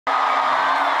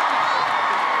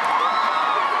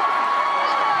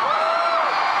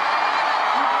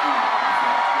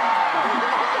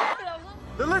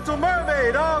Little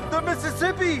Mermaid of the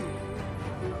Mississippi.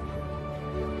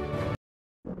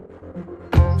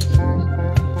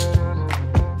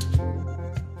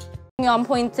 중요한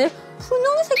포인트.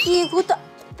 분홍색이 그것도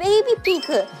베이비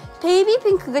핑크. 베이비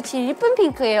핑크가 제일 예쁜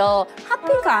핑크예요.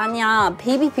 핫핑크 아니야.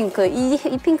 베이비 핑크. 이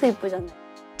핑크 예쁘잖아요.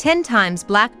 10 times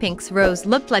Blackpink's Rose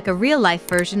looked like a real-life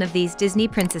version of these Disney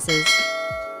princesses.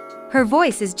 Her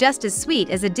voice is just as sweet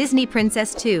as a Disney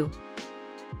princess too.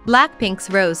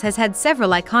 Blackpink's Rose has had several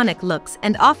iconic looks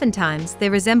and oftentimes they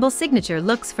resemble signature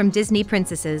looks from Disney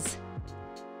princesses.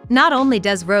 Not only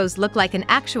does Rose look like an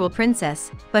actual princess,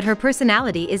 but her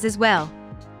personality is as well.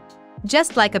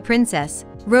 Just like a princess,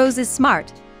 Rose is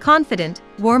smart, confident,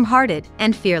 warm-hearted,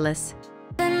 and fearless.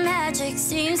 The magic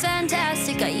seems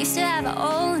fantastic. I used to have a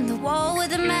hole in the wall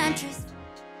with a mattress.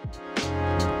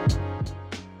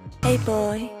 Hey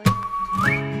boy.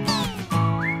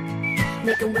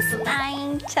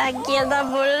 아잉 자기야 나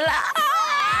몰라.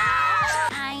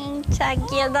 아잉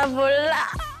자기야 나 몰라.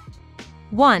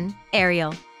 1.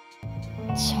 Ariel.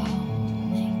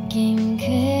 처음 느낀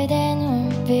그대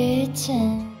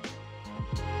눈빛은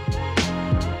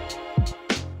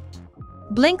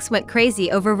Blinks went crazy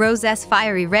over Rose's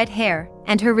fiery red hair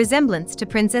and her resemblance to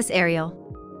Princess Ariel.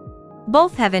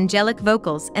 Both have angelic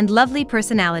vocals and lovely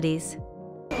personalities.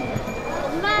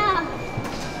 엄마,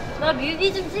 나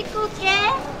뮤비 좀 찍고 올게.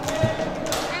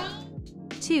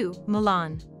 2.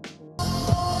 Mulan.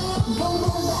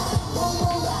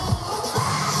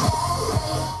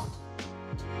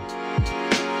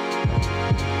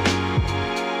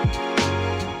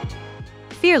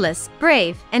 Fearless,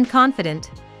 brave, and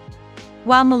confident.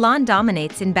 While Mulan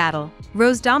dominates in battle,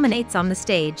 Rose dominates on the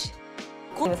stage.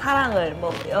 사랑을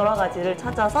여러 가지를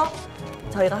찾아서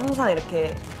저희가 항상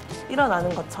이렇게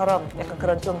일어나는 것처럼 약간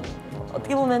그런 좀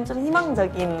어떻게 보면 좀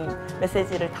희망적인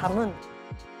메시지를 담은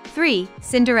 3.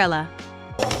 Cinderella.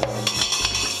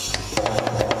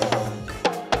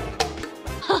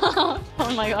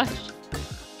 Oh my gosh.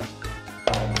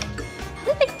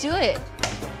 How did they do it?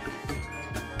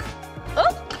 Oh!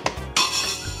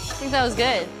 I think that was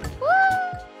good.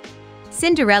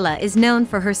 Cinderella is known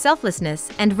for her selflessness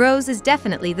and Rose is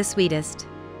definitely the sweetest.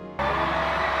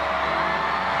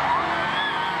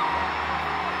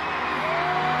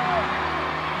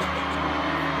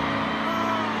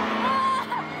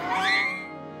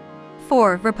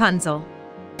 For Rapunzel.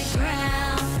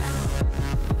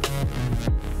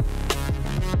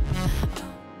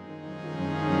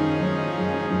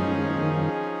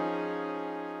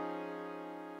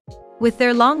 With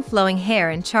their long flowing hair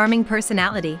and charming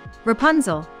personality,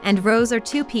 Rapunzel and Rose are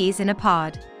two peas in a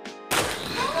pod.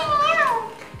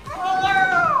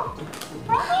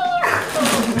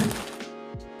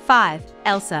 5.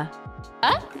 Elsa.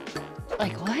 Huh?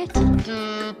 Like what?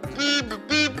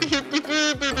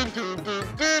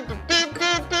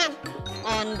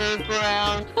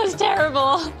 Underground. That's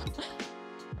terrible.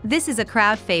 This is a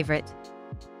crowd favorite.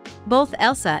 Both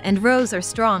Elsa and Rose are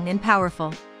strong and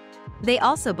powerful. They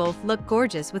also both look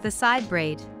gorgeous with a side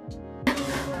braid.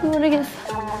 모르겠어.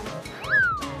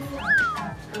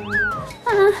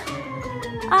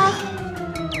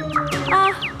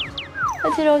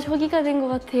 어지러워. 저기가 된 것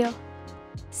같아요.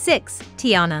 6.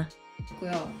 Tiana.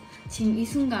 지금 이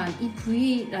순간 이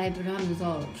V 라이브를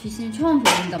하면서 귀신을 처음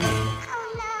보는단 말이에요.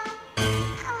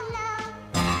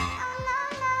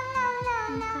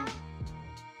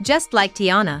 Just like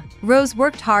Tiana, Rose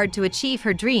worked hard to achieve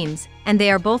her dreams, and they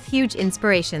are both huge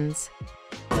inspirations.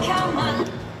 Come on.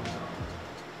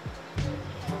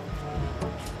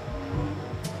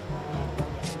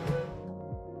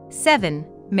 7.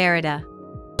 Merida.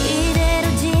 이대로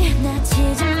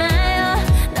지나치지 마요.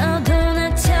 너도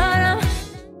나처럼.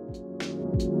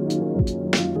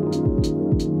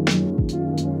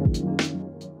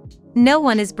 No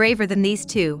one is braver than these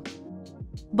two.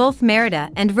 Both Merida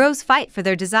and Rose fight for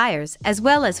their desires as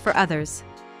well as for others.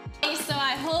 So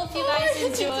I hope you guys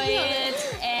enjoy it.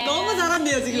 And 너무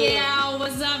잘한대요 지금. yeah,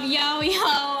 what's up, yo, yo?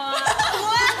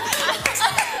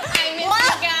 I miss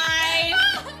you guys.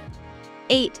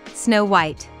 8. Snow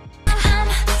White.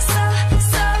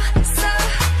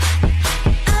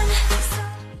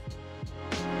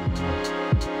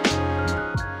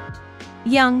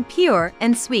 Young, pure,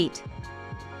 and sweet.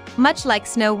 Much like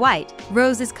Snow White,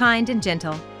 Rose is kind and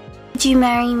gentle. Would you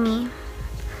marry me?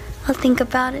 I'll think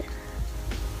about it.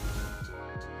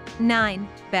 9.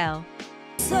 Belle.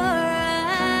 It's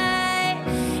alright.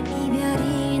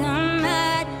 이별이 넌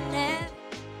말해.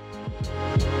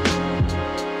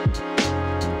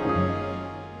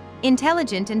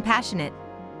 Intelligent and passionate.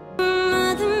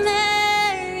 Mother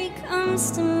Mary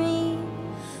comes to me.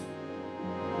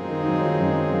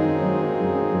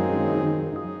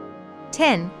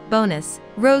 10. Bonus.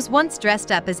 Rose once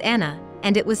dressed up as Anna,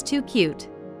 and it was too cute.